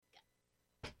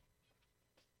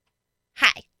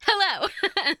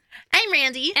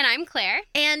Mandy. And I'm Claire.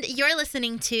 And you're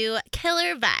listening to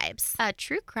Killer Vibes, a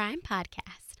true crime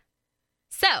podcast.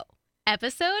 So,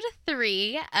 episode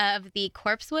 3 of the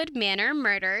Corpsewood Manor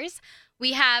murders,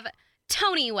 we have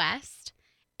Tony West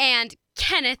and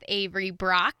Kenneth Avery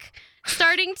Brock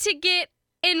starting to get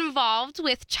involved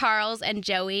with Charles and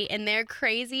Joey in their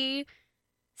crazy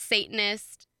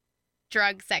Satanist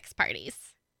drug sex parties.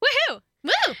 Woohoo!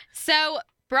 Woo! So,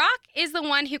 Brock is the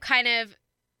one who kind of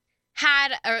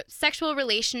had a sexual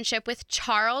relationship with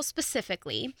Charles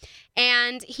specifically,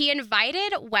 and he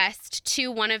invited West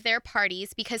to one of their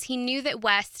parties because he knew that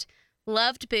West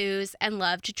loved booze and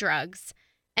loved drugs,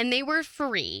 and they were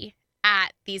free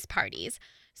at these parties.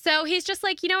 So he's just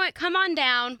like, you know what, come on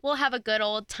down, we'll have a good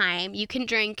old time. You can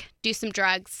drink, do some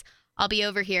drugs. I'll be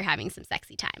over here having some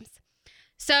sexy times.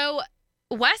 So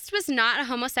West was not a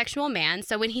homosexual man,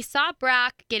 so when he saw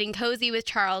Brock getting cozy with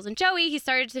Charles and Joey, he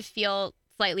started to feel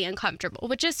slightly uncomfortable,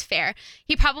 which is fair.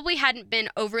 He probably hadn't been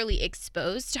overly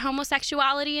exposed to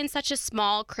homosexuality in such a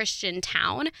small Christian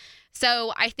town.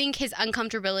 So I think his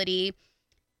uncomfortability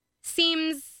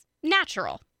seems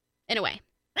natural in a way.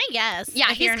 I guess.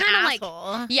 Yeah, if he's you're an kind of like,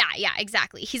 asshole. yeah,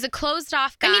 exactly. He's a closed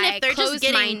off guy. I mean, if they're just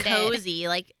getting closed-minded. cozy,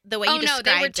 like the way you described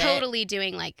they were it. totally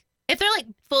doing like, If they're like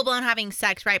full blown having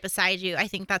sex right beside you, I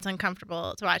think that's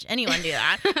uncomfortable to watch anyone do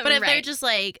that. But if they're Right. just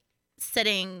like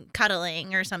sitting,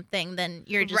 cuddling or something, then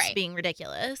you're just Right. being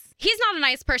ridiculous. he's not a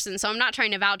nice person, so I'm not trying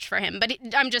to vouch for him, but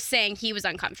I'm just saying he was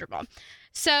uncomfortable.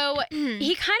 So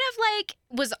he kind of like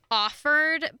was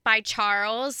offered by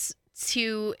Charles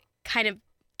to kind of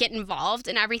get involved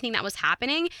in everything that was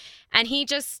happening. And he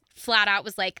just flat out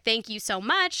was like, thank you so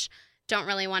much. Don't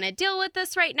really want to deal with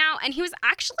this right now. And he was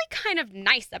actually kind of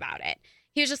nice about it.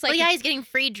 He was just like, Well, yeah, he's getting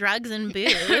free drugs and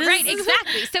booze. right,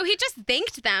 exactly. So he just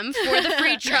thanked them for the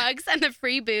free drugs and the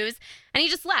free booze, and he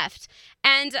just left.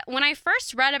 And when I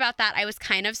first read about that, I was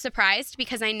kind of surprised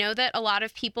because I know that a lot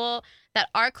of people that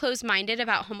are closed-minded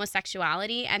about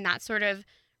homosexuality and that sort of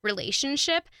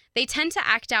relationship, they tend to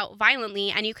act out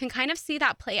violently, and you can kind of see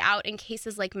that play out in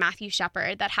cases like Matthew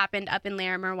Shepard that happened up in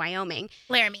Larimer, Wyoming.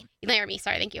 Laramie,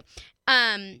 sorry, thank you.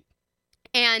 And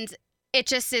it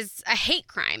just is a hate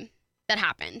crime that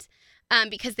happened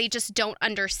because they just don't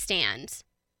understand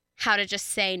how to just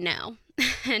say no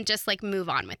and just like move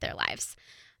on with their lives.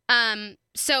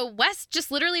 So West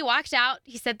just literally walked out.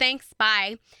 He said, thanks,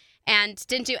 bye, and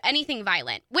didn't do anything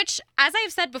violent, which, as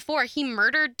I've said before, he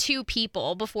murdered 2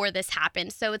 people before this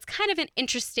happened. So it's kind of an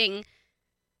interesting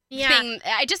thing.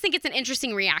 I just think it's an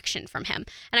interesting reaction from him.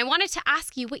 And I wanted to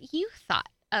ask you what you thought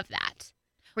of that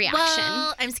reaction.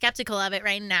 Well, I'm skeptical of it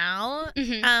right now.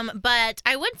 Mhm. But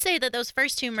I would say that those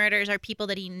first 2 murders are people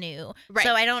that he knew. Right.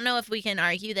 So I don't know if we can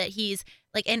argue that he's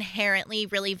like inherently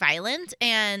really violent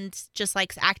and just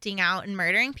likes acting out and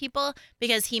murdering people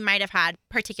because he might have had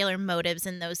particular motives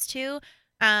in those 2.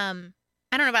 I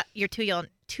don't know about your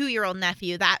 2-year-old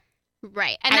nephew. That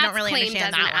Right. And I that's don't really claimed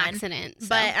understand as an that one. accident. So.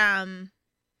 But I'm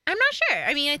not sure.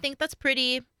 I mean, I think that's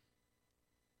pretty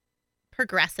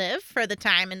progressive for the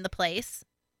time and the place.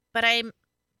 But I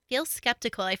feel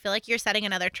skeptical. I feel like you're setting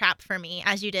another trap for me,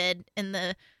 as you did in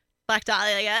the Black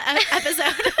Dahlia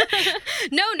episode.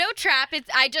 no trap.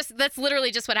 That's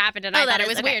literally just what happened, and I thought it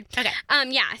was weird. Okay.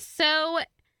 Yeah. So,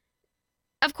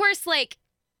 of course, like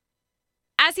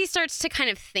as he starts to kind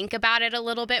of think about it a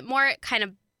little bit more, it kind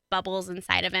of bubbles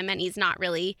inside of him, and he's not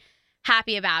really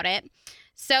happy about it.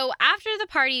 So after the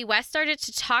party, West started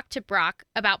to talk to Brock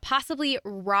about possibly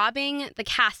robbing the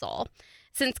castle,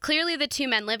 since clearly the 2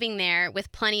 men living there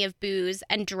with plenty of booze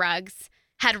and drugs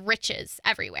had riches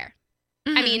everywhere.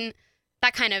 Mm-hmm. I mean,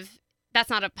 that's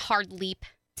not a hard leap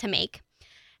to make.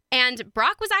 And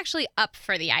Brock was actually up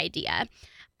for the idea.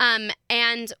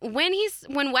 And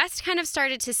when West kind of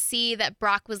started to see that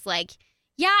Brock was like,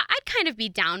 yeah, I'd kind of be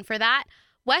down for that,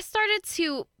 West started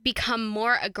to become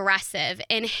more aggressive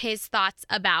in his thoughts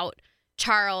about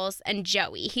Charles and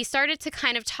Joey. He started to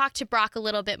kind of talk to Brock a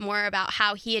little bit more about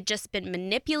how he had just been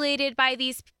manipulated by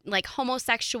these like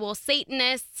homosexual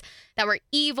Satanists that were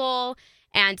evil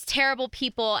and terrible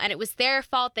people, and it was their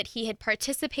fault that he had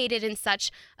participated in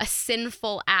such a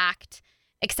sinful act,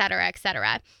 etc.,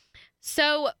 etc.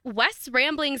 So West's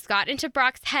ramblings got into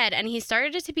Brock's head, and he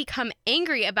started to become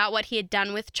angry about what he had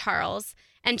done with Charles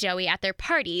and Joey at their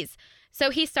parties. So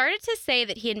he started to say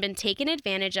that he had been taken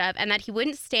advantage of and that he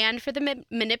wouldn't stand for the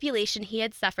manipulation he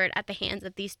had suffered at the hands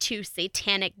of these 2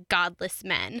 satanic, godless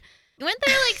men. You went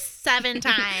there like 7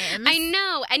 times. I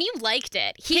know, and you liked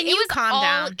it. Can you it was calm all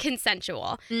down?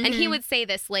 consensual. And he would say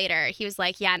this later. He was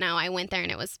like, yeah, no, I went there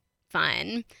and it was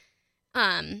fun.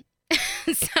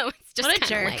 So it's just What a kind of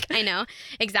jerk. like, I know,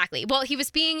 exactly. Well, he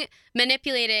was being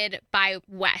manipulated by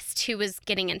West, who was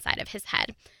getting inside of his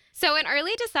head. So in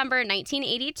early December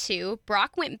 1982,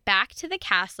 Brock went back to the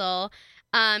castle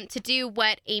to do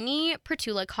what Amy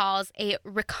Pertula calls a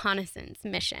reconnaissance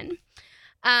mission.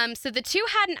 So the two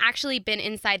hadn't actually been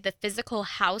inside the physical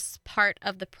house part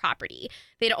of the property.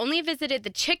 They'd only visited the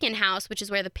chicken house, which is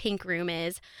where the pink room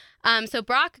is. So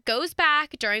Brock goes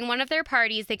back during one of their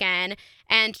parties again,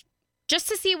 and just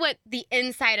to see what the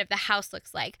inside of the house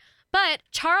looks like. But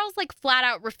Charles flat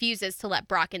out refuses to let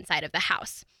Brock inside of the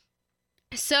house.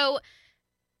 So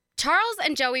Charles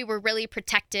and Joey were really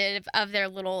protective of their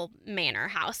little manor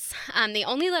house. They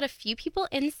only let a few people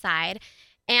inside.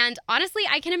 And honestly,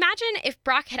 I can imagine if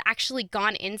Brock had actually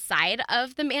gone inside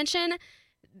of the mansion,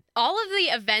 all of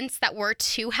the events that were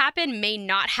to happen may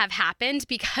not have happened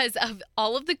because of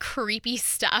all of the creepy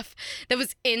stuff that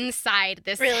was inside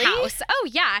this house. Oh,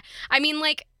 yeah. I mean,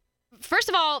 first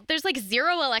of all, there's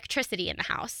zero electricity in the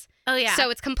house. Oh, yeah. So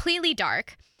it's completely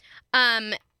dark.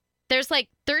 There's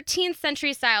 13th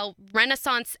century style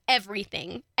Renaissance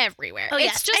everything everywhere. Oh, it's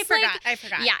yes. just I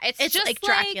forgot. Yeah, it's just like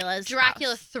Dracula's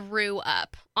Dracula house. threw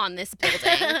up on this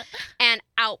building and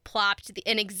outplopped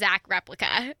an exact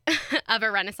replica of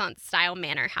a Renaissance style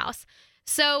manor house.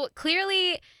 So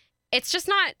clearly, it's just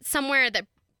not somewhere that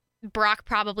Brock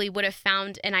probably would have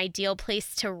found an ideal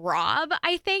place to rob,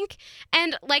 I think.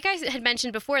 And like I had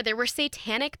mentioned before, there were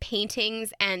satanic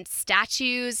paintings and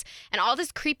statues and all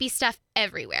this creepy stuff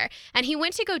everywhere. And he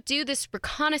went to go do this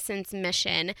reconnaissance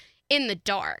mission in the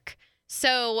dark.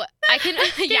 So I can,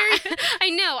 yeah,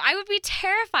 I know, I would be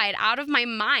terrified out of my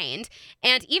mind.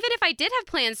 And even if I did have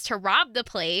plans to rob the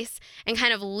place and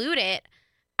kind of loot it,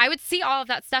 I would see all of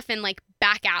that stuff and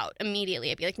back out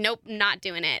immediately. I'd be like, nope, not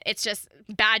doing it. It's just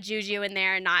bad juju in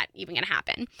there, not even going to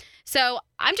happen. So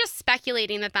I'm just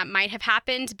speculating that might have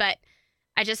happened, but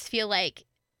I just feel like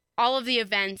all of the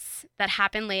events that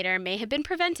happen later may have been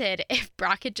prevented if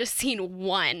Brock had just seen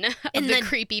one of the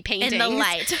creepy paintings. In the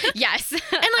light. Yes. And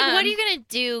what are you going to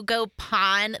do? Go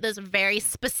pawn this very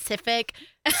specific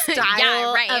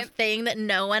style of thing that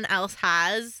no one else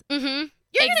has? Mm-hmm.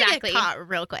 You're going to get caught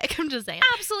real quick. I'm just saying.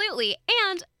 Absolutely.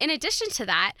 And in addition to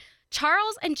that,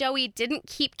 Charles and Joey didn't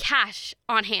keep cash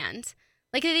on hand.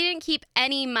 They didn't keep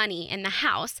any money in the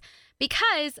house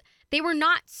because they were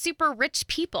not super rich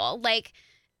people.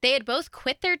 They had both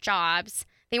quit their jobs.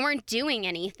 They weren't doing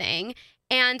anything.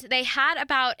 And they had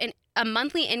about a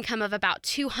monthly income of about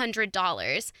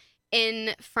 $200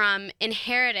 in from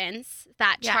inheritance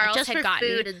that Charles just had for gotten.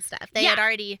 Food and stuff. They had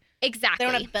already... Exactly.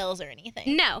 They don't have bills or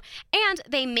anything. No. And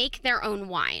they make their own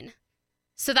wine.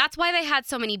 So that's why they had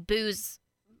so many booze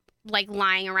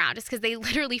lying around. It's because they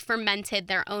literally fermented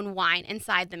their own wine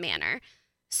inside the manor.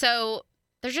 So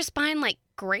they're just buying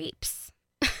grapes.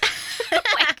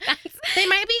 They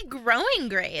might be growing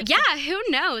grapes. Yeah, who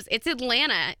knows? It's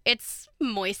Atlanta. It's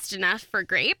moist enough for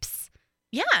grapes.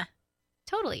 Yeah.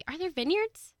 Totally. Are there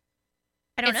vineyards?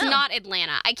 I don't know. It's not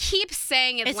Atlanta. I keep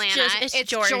saying Atlanta. It's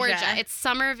Georgia. It's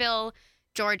Somerville,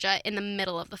 Georgia, in the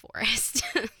middle of the forest.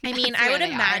 I mean, I would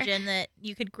imagine that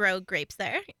you could grow grapes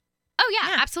there. Oh,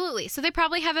 yeah, absolutely. So they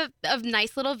probably have a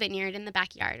nice little vineyard in the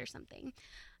backyard or something.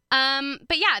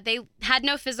 But yeah, they had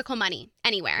no physical money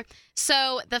anywhere.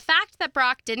 So the fact that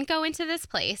Brock didn't go into this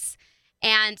place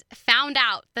and found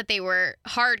out that they were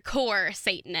hardcore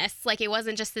Satanists, it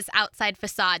wasn't just this outside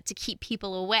facade to keep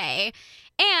people away,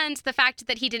 and the fact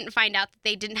that he didn't find out that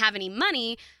they didn't have any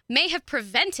money may have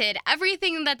prevented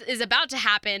everything that is about to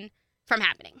happen from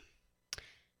happening.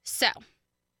 So,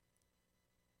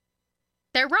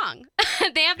 they're wrong.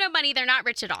 They have no money. They're not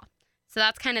rich at all. So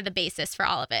that's kind of the basis for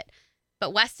all of it.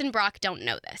 But West and Brock don't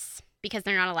know this because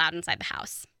they're not allowed inside the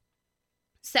house.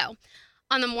 So,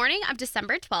 on the morning of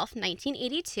December 12th,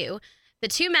 1982, the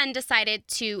two men decided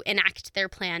to enact their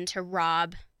plan to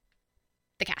rob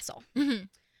the castle. Mm-hmm.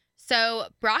 So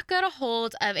Brock got a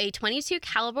hold of a .22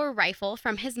 caliber rifle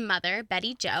from his mother,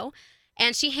 Betty Jo,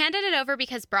 and she handed it over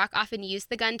because Brock often used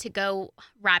the gun to go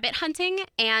rabbit hunting,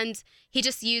 and he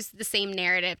just used the same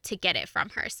narrative to get it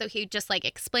from her. So he just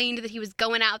explained that he was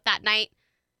going out that night,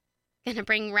 gonna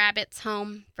bring rabbits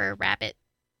home for rabbit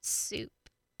soup.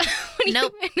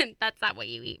 Nope. That's not what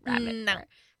you eat rabbit No. for.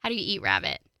 How do you eat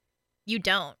rabbit? You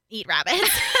don't eat rabbits.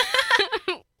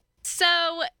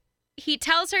 So he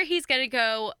tells her he's going to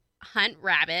go hunt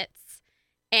rabbits,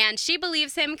 and she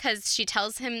believes him because he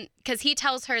tells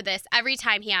her this every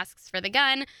time he asks for the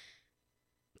gun.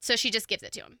 So she just gives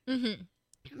it to him.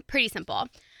 Mm-hmm. Pretty simple.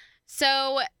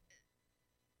 So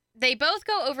they both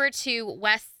go over to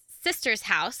West's sister's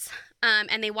house,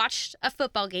 and they watched a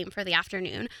football game for the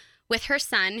afternoon, with her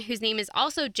son, whose name is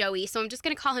also Joey. So I'm just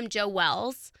going to call him Joe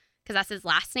Wells because that's his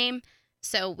last name.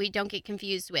 So we don't get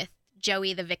confused with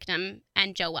Joey, the victim,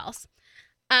 and Joe Wells.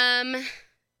 And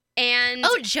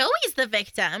Joey's the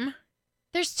victim.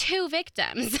 there's 2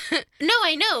 victims. No,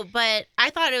 I know, but I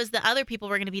thought it was the other people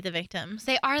were going to be the victims.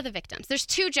 They are the victims. There's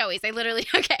 2 Joeys. I literally,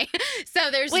 okay.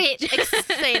 So there's... Wait,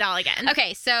 say it all again.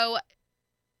 Okay, so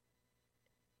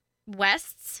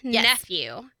West's Yes.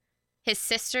 nephew, his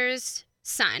sister's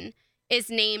son, is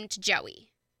named Joey.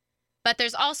 But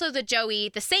there's also the Joey,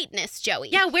 the Satanist Joey.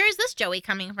 Yeah, where is this Joey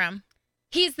coming from?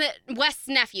 He's the West's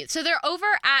nephew. So they're over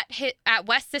at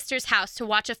West's sister's house to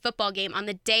watch a football game on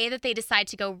the day that they decide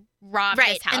to go rob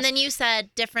his house. And then you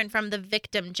said different from the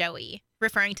victim Joey,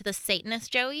 referring to the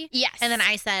Satanist Joey. Yes. And then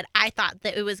I said I thought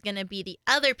that it was going to be the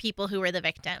other people who were the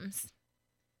victims.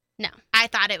 No. I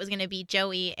thought it was going to be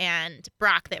Joey and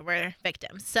Brock that were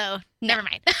victims. So never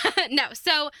mind. No.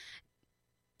 So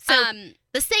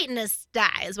The Satanist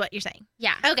die is what you're saying.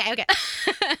 yeah. Okay.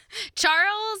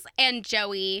 Charles and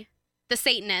Joey, the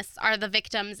Satanists, are the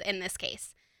victims in this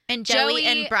case. And Joey Joey-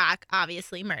 and Brock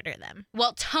obviously murder them.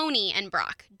 Well, Tony and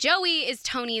Brock. Joey is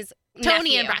Tony's Tony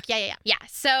nephew. and Brock. Yeah. Yeah.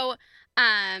 So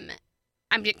I'm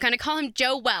going to call him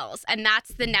Joe Wells, and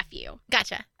that's the nephew.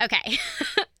 Gotcha. Okay.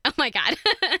 Oh, my God.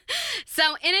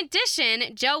 So, in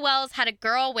addition, Joe Wells had a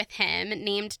girl with him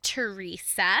named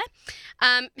Teresa,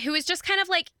 who was just kind of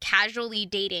like casually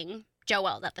dating Joe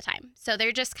Wells at the time. So,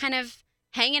 they're just kind of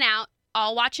hanging out,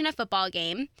 all watching a football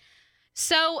game.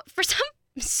 So, for some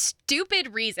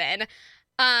stupid reason,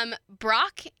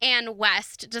 Brock and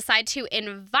West decide to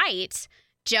invite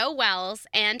Joe Wells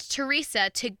and Teresa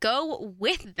to go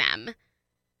with them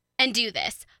and do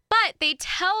this. But they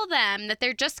tell them that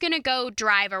they're just going to go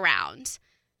drive around.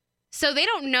 So they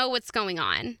don't know what's going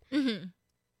on. Mm-hmm.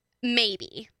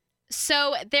 Maybe.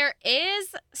 So there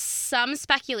is some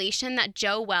speculation that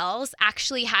Joe Wells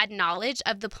actually had knowledge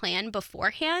of the plan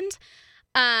beforehand.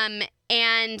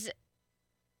 And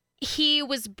he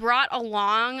was brought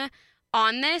along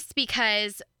on this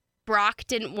because Brock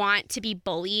didn't want to be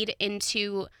bullied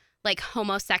into like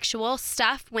homosexual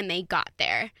stuff when they got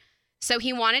there. So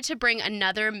he wanted to bring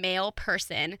another male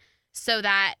person so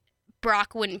that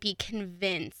Brock wouldn't be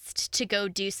convinced to go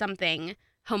do something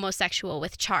homosexual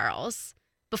with Charles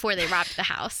before they robbed the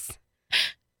house.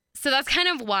 So that's kind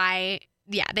of why,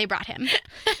 yeah, they brought him.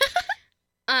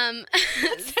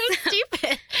 That's so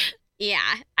stupid.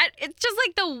 Yeah. It's just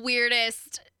like the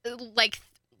weirdest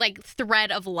like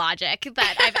thread of logic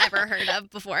that I've ever heard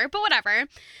of before, but whatever.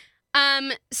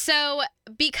 So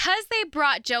because they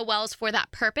brought Joe Wells for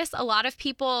that purpose, a lot of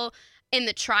people in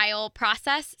the trial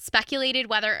process speculated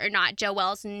whether or not Joe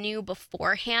Wells knew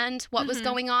beforehand what was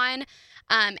going on,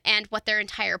 and what their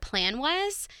entire plan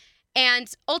was.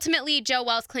 And ultimately, Joe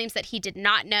Wells claims that he did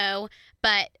not know,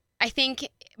 but I think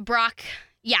Brock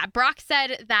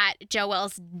said that Joe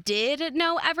Wells did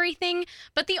know everything,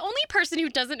 but the only person who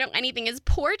doesn't know anything is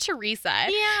poor Teresa.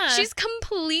 Yeah. She's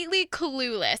completely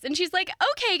clueless. And she's like,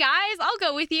 okay, guys, I'll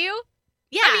go with you.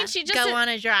 Yeah. I mean, she just go on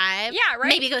a drive. Yeah, right?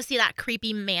 Maybe go see that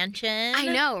creepy mansion. I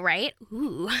know, right?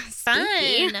 Ooh, Fun.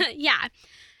 spooky. Yeah.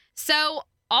 So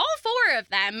all 4 of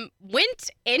them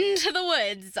went into the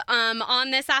woods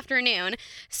on this afternoon.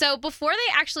 So before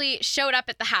they actually showed up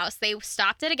at the house, they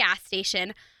stopped at a gas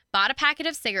station, bought a packet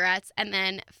of cigarettes, and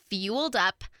then fueled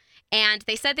up. And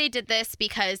they said they did this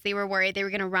because they were worried they were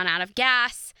going to run out of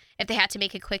gas if they had to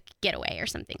make a quick getaway or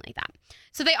something like that.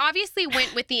 So they obviously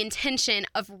went with the intention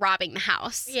of robbing the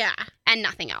house. Yeah. And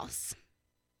nothing else.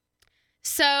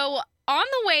 So on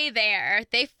the way there,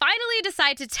 they finally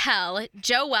decide to tell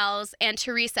Joe Wells and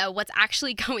Teresa what's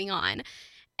actually going on.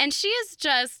 And she is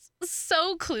just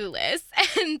so clueless.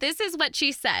 And this is what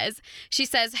she says. She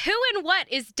says, "Who and what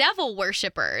is devil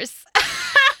worshippers?"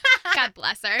 God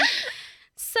bless her.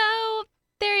 So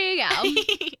there you go.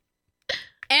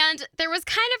 And there was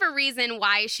kind of a reason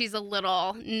why she's a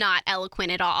little not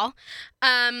eloquent at all.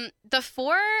 The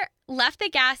 4 left the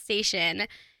gas station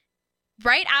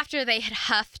right after they had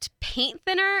huffed paint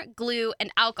thinner, glue,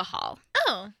 and alcohol.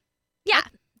 Oh. Yeah.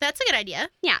 That's a good idea.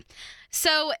 Yeah.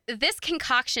 So this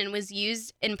concoction was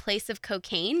used in place of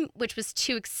cocaine, which was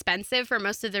too expensive for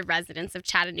most of the residents of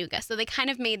Chattanooga. So they kind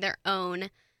of made their own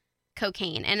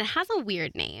cocaine. And it has a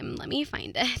weird name. Let me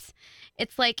find it.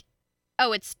 It's like,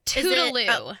 it's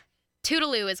Tootaloo.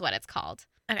 Tootaloo is what it's called.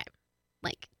 Okay.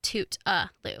 Like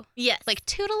toot-a-loo. Yes. Like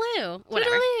Tootaloo.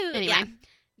 Whatever. Toodaloo. Anyway, Yeah.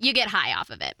 you get high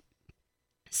off of it.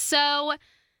 So,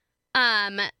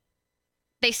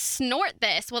 they snort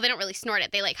this. Well, they don't really snort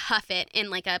it. They like huff it in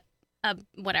like a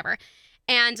whatever.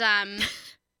 And,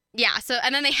 yeah. So,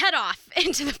 and then they head off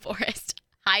into the forest.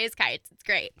 high as kites. It's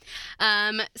great.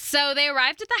 So they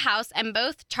arrived at the house, and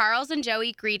both Charles and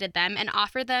Joey greeted them and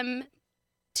offered them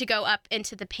to go up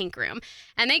into the pink room.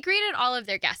 And they greeted all of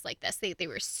their guests like this. They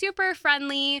were super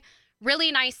friendly, really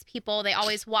nice people. They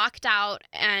always walked out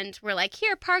and were like,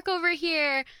 here, park over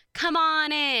here. Come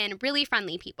on in. Really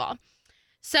friendly people.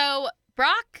 So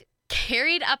Brock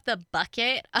carried up the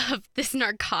bucket of this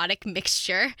narcotic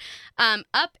mixture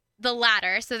up the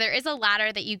ladder. So there is a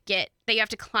ladder that you have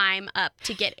to climb up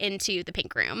to get into the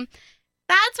pink room.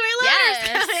 That's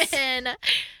where ladders come in.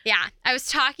 Yeah. I was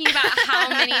talking about how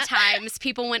many times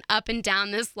people went up and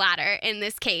down this ladder in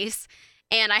this case.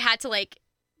 And I had to like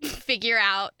figure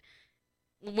out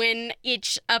when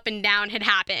each up and down had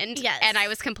happened. Yes. And I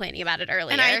was complaining about it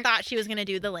earlier. And I thought she was going to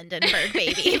do the Lindenberg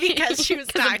baby because she was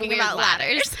talking about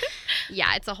ladders.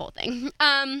 Yeah, it's a whole thing.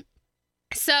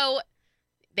 So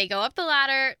they go up the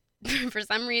ladder. For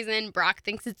some reason, Brock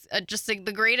thinks it's just like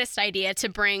the greatest idea to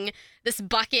bring this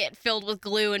bucket filled with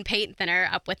glue and paint thinner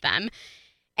up with them.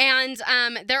 And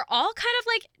they're all kind of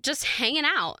like just hanging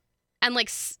out and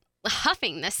like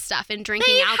huffing this stuff and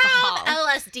drinking alcohol.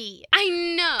 Have LSD. I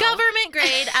know. Government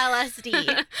grade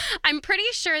LSD. I'm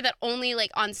pretty sure that only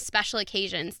like on special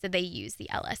occasions did they use the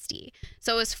LSD.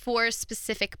 So it was for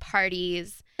specific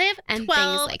parties. They have and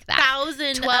things like that.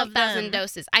 12,000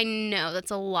 doses. I know, that's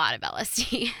a lot of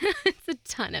LSD. It's a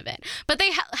ton of it. But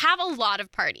they have a lot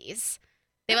of parties.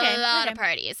 They have a lot of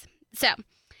parties. So,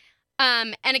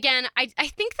 and again, I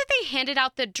think that they handed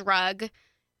out the drug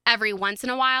every once in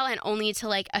a while and only to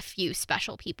like a few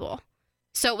special people.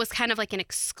 So it was kind of like an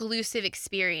exclusive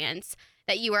experience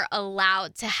that you were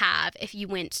allowed to have if you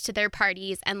went to their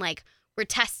parties and like were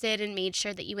tested and made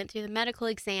sure that you went through the medical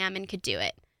exam and could do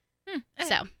it. Okay.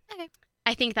 So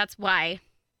I think that's why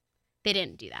they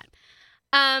didn't do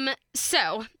that.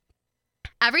 So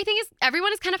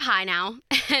everyone is kind of high now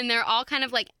and they're all kind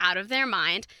of like out of their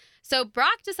mind. So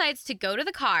Brock decides to go to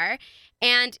the car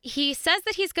and he says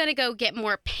that he's going to go get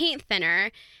more paint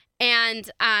thinner.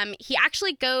 And he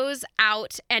actually goes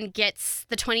out and gets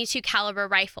the .22 caliber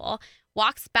rifle,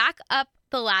 walks back up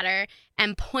the ladder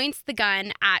and points the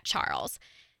gun at Charles.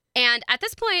 And at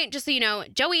this point, just so you know,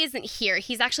 Joey isn't here.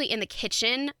 He's actually in the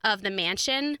kitchen of the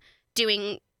mansion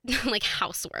doing like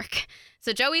housework.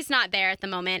 So Joey's not there at the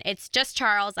moment. It's just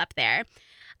Charles up there.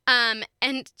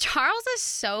 And Charles is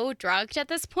so drugged at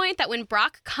this point that when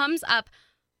Brock comes up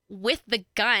with the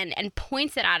gun and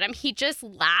points it at him, he just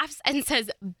laughs and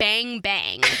says, bang,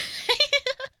 bang.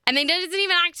 And then doesn't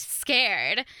even act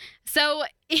scared. So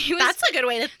that's a good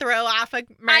way to throw off a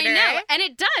murder. I know. And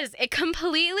it does. It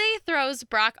completely throws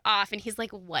Brock off. And he's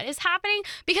like, what is happening?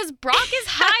 Because Brock is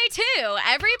high too.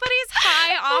 Everybody's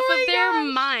high off of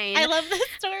their mind. I love this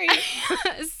story.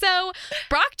 So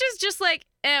Brock just like,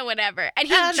 whatever. And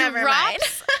he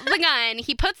drops the gun.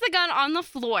 He puts the gun on the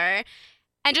floor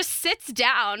and just sits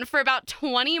down for about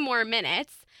 20 more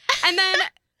minutes. And then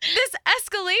this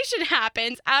escalation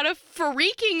happens out of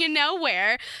freaking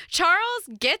nowhere. Charles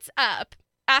gets up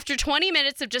after 20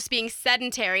 minutes of just being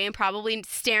sedentary and probably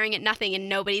staring at nothing and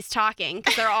nobody's talking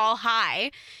because they're all high.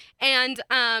 And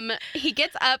he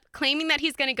gets up claiming that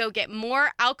he's going to go get more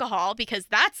alcohol because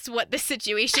that's what the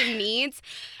situation needs.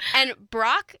 And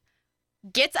Brock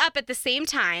gets up at the same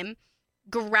time,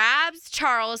 grabs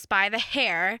Charles by the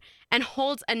hair, and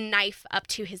holds a knife up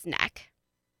to his neck.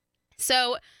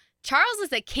 So Charles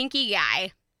is a kinky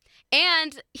guy,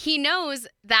 and he knows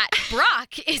that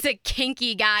Brock is a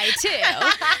kinky guy, too.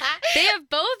 They have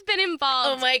both been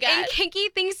involved in kinky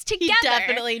things together. He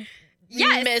definitely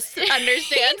misunderstands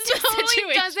he the totally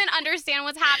situation. doesn't understand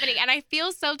what's happening, and I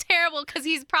feel so terrible because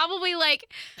he's probably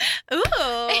like,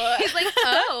 ooh. He's like,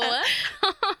 oh.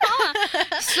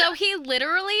 So he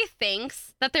literally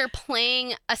thinks that they're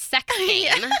playing a sex game.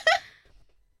 Yeah.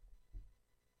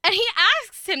 And he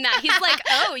asks him that. He's like,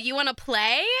 oh, you want to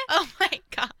play? Oh, my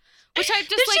God. Which I just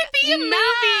this like, should be a movie.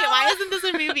 Why isn't this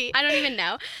a movie? I don't even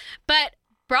know. But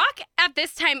Brock at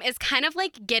this time is kind of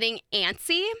like getting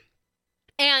antsy.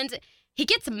 And he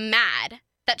gets mad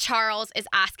that Charles is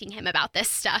asking him about this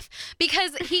stuff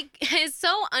because he is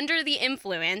so under the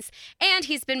influence and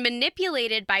he's been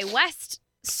manipulated by West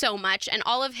so much and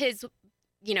all of his,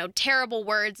 terrible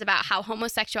words about how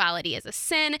homosexuality is a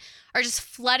sin are just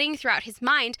flooding throughout his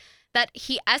mind that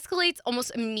he escalates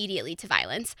almost immediately to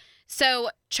violence. So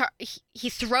he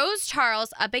throws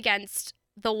Charles up against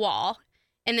the wall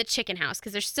in the chicken house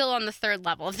because they're still on the 3rd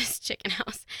level of this chicken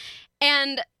house.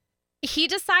 And he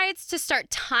decides to start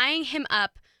tying him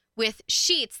up with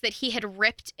sheets that he had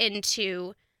ripped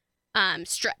into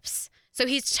strips. So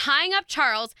he's tying up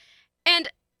Charles, and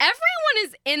everyone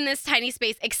is in this tiny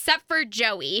space except for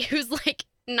Joey, who's like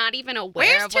not even aware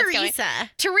Where's of what's going.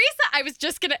 Teresa?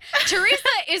 Teresa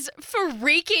is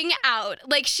freaking out.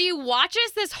 Like, she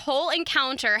watches this whole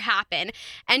encounter happen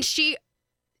and she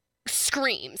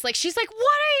screams. Like, she's like,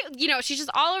 what are you, she's just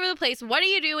all over the place. What are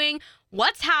you doing?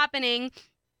 What's happening?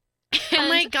 Oh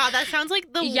my God, that sounds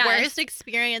like the worst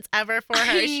experience ever for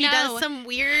her. She does some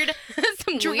weird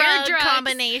drug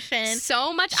combination.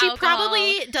 So much She alcohol.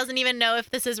 probably doesn't even know if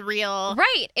this is real.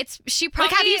 Right. She probably...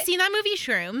 Like, have you seen that movie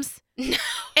Shrooms? No.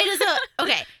 It is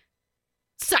okay.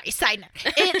 Sorry, side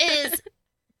note. It is,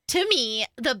 to me,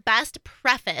 the best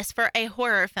preface for a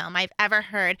horror film I've ever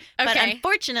heard. But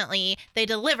unfortunately, they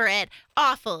deliver it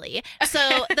awfully.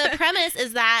 So the premise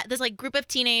is that this group of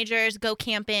teenagers go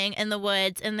camping in the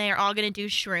woods and they're all going to do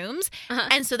shrooms.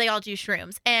 And so they all do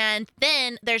shrooms. And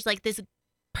then there's this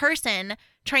person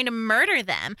trying to murder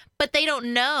them, but they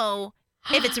don't know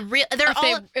if it's real. They're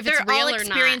all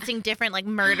experiencing different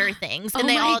murder things, and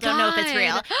they all don't know if it's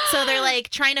real. So they're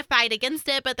trying to fight against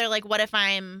it, but they're like, what if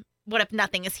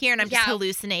nothing is here and I'm just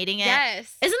hallucinating it?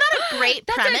 Yes. Isn't that a great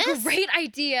premise? That's a great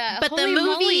idea. But Holy the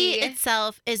movie moly.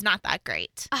 itself is not that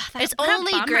great. Oh, it's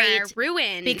only great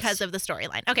ruined because of the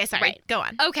storyline. Okay, sorry. Right. Go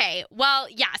on. Okay. Well,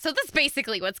 yeah. So that's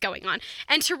basically what's going on.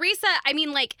 And Teresa, I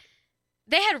mean,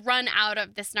 they had run out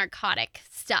of this narcotic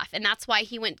stuff, and that's why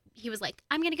he was like,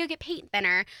 I'm gonna go get paint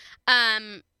thinner.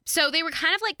 So they were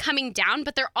kind of coming down,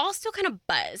 but they're all still kind of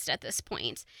buzzed at this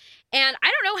point. And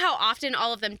I don't know how often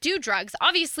all of them do drugs.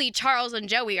 Obviously, Charles and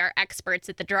Joey are experts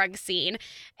at the drug scene,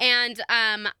 and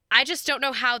I just don't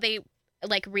know how they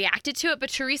reacted to it, but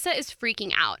Teresa is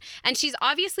freaking out, and she's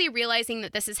obviously realizing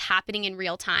that this is happening in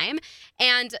real time.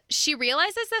 And she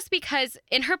realizes this because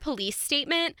in her police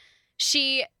statement,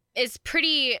 she is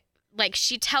pretty,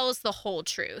 she tells the whole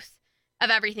truth of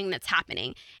everything that's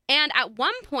happening. And at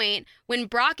one point, when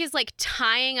Brock is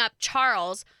tying up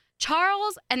Charles,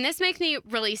 and this makes me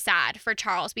really sad for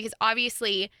Charles because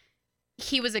obviously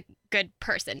he was a good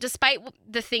person. Despite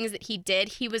the things that he did,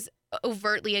 he was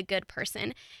overtly a good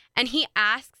person. And he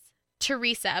asks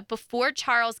Teresa before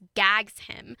Charles gags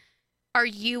him, "Are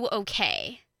you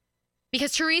okay?"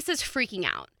 Because Teresa's freaking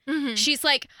out. Mm-hmm. She's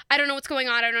like, I don't know what's going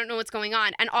on. I don't know what's going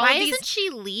on. And all Why of these... isn't she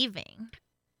leaving?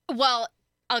 Well,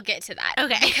 I'll get to that.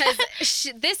 Okay. Because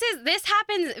this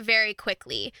happens very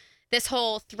quickly. This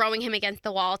whole throwing him against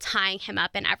the wall, tying him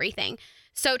up and everything.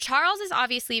 So Charles is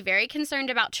obviously very concerned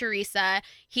about Teresa.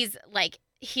 He's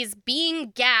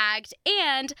being gagged,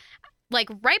 and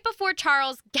right before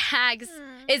Charles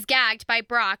is gagged by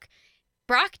Brock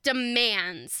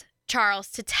demands Charles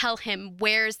to tell him,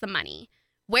 where's the money?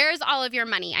 Where's all of your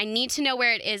money? I need to know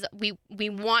where it is. We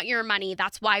want your money.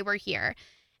 That's why we're here.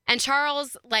 And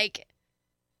Charles,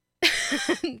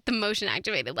 the motion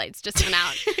activated lights just went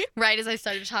out right as I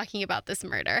started talking about this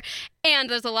murder. And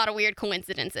there's a lot of weird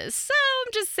coincidences. So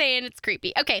I'm just saying it's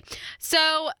creepy. Okay.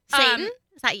 So Satan?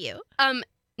 Is that you?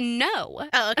 No.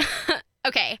 Oh, okay.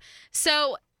 Okay.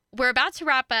 So we're about to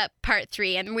wrap up part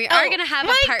 3, and we are going to have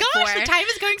a part 4. My gosh, the time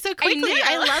is going so quickly.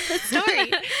 I love this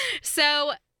story.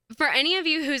 So for any of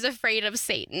you who's afraid of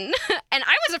Satan, and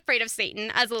I was afraid of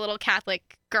Satan as a little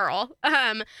Catholic girl,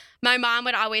 my mom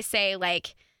would always say,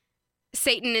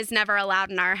 Satan is never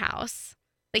allowed in our house.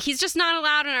 He's just not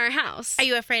allowed in our house. Are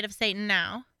you afraid of Satan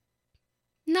now?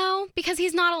 No, because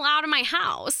he's not allowed in my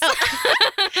house. Oh.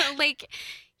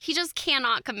 He just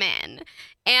cannot come in.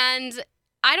 And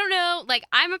I don't know,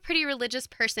 I'm a pretty religious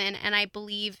person, and I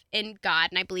believe in God,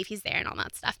 and I believe he's there and all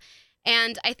that stuff.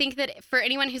 And I think that for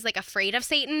anyone who's afraid of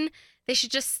Satan, they should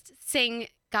just sing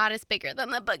 "God is Bigger Than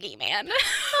the Boogeyman"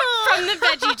 from the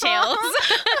VeggieTales.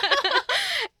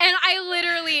 And I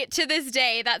literally, to this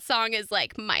day, that song is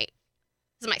my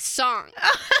song.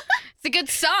 It's a good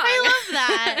song. I love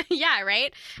that. Yeah,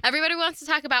 right? Everybody wants to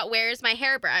talk about "Where's My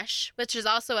Hairbrush," which is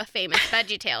also a famous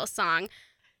VeggieTales song.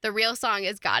 The real song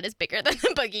is "God is Bigger Than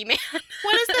the Boogeyman."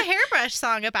 What is the hairbrush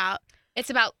song about? It's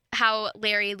about how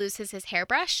Larry loses his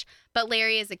hairbrush, but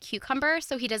Larry is a cucumber,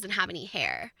 so he doesn't have any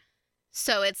hair.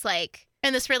 So it's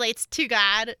And this relates to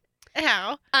God.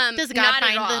 How? Does God not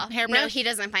find at all. the hairbrush? No, he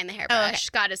doesn't find the hairbrush. Oh, okay.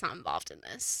 God is not involved in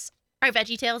this. Are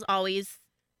VeggieTales always...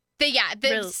 So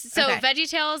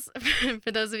VeggieTales,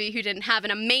 for those of you who didn't have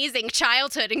an amazing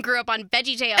childhood and grew up on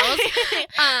VeggieTales,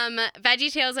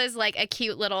 VeggieTales is a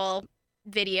cute little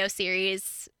video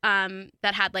series that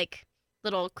had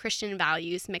little Christian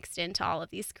values mixed into all of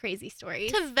these crazy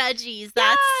stories. To veggies,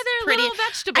 that's they're pretty. Little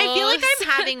vegetables. I feel like I'm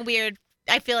having weird.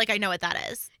 I feel like I know what that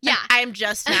is. Yeah, I'm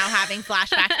just now having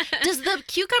flashbacks. Does the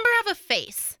cucumber have a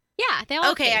face? Yeah, they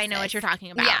all. Okay, have I know what you're talking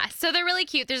about. Yeah, so they're really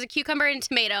cute. There's a cucumber and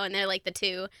tomato, and they're the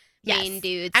two main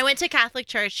dudes. I went to Catholic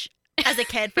church as a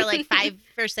kid for like 5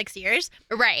 or 6 years.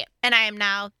 Right. And I am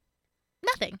now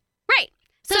nothing. Right.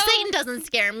 So Satan doesn't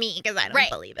scare me because I don't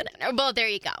believe in it. Well, there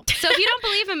you go. So if you don't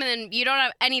believe him, then you don't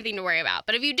have anything to worry about.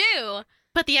 But if you do...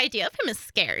 But the idea of him is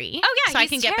scary. Oh, yeah, so I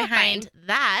he's can terrifying. get behind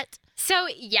that. So,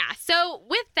 yeah. So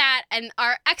with that and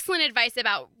our excellent advice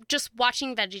about just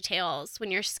watching VeggieTales when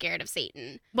you're scared of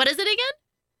Satan. What is it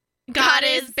again? God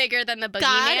is bigger than the boogeyman.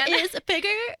 God is bigger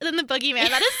than the boogeyman.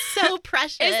 That is so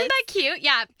precious. Isn't that cute?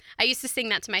 Yeah. I used to sing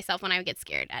that to myself when I would get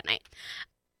scared at night.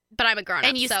 But I'm a grown-up,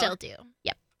 and you still do.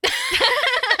 Yep.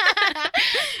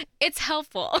 It's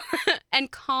helpful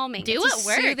and calming. Do it's what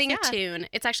works, soothing yeah. tune.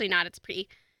 It's actually not. It's pretty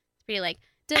like.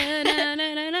 Sing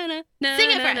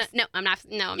it for us. No, I'm not.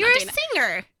 No, I'm You're not a doing that.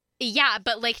 singer. Yeah,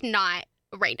 but like not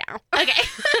right now. Okay.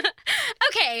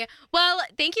 Okay. Well,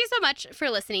 thank you so much for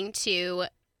listening to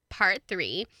part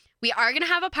 3. We are gonna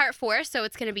have a part 4, so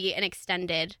it's gonna be an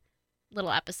extended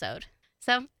little episode.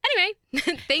 So anyway,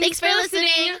 thanks for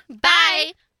listening.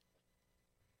 Bye.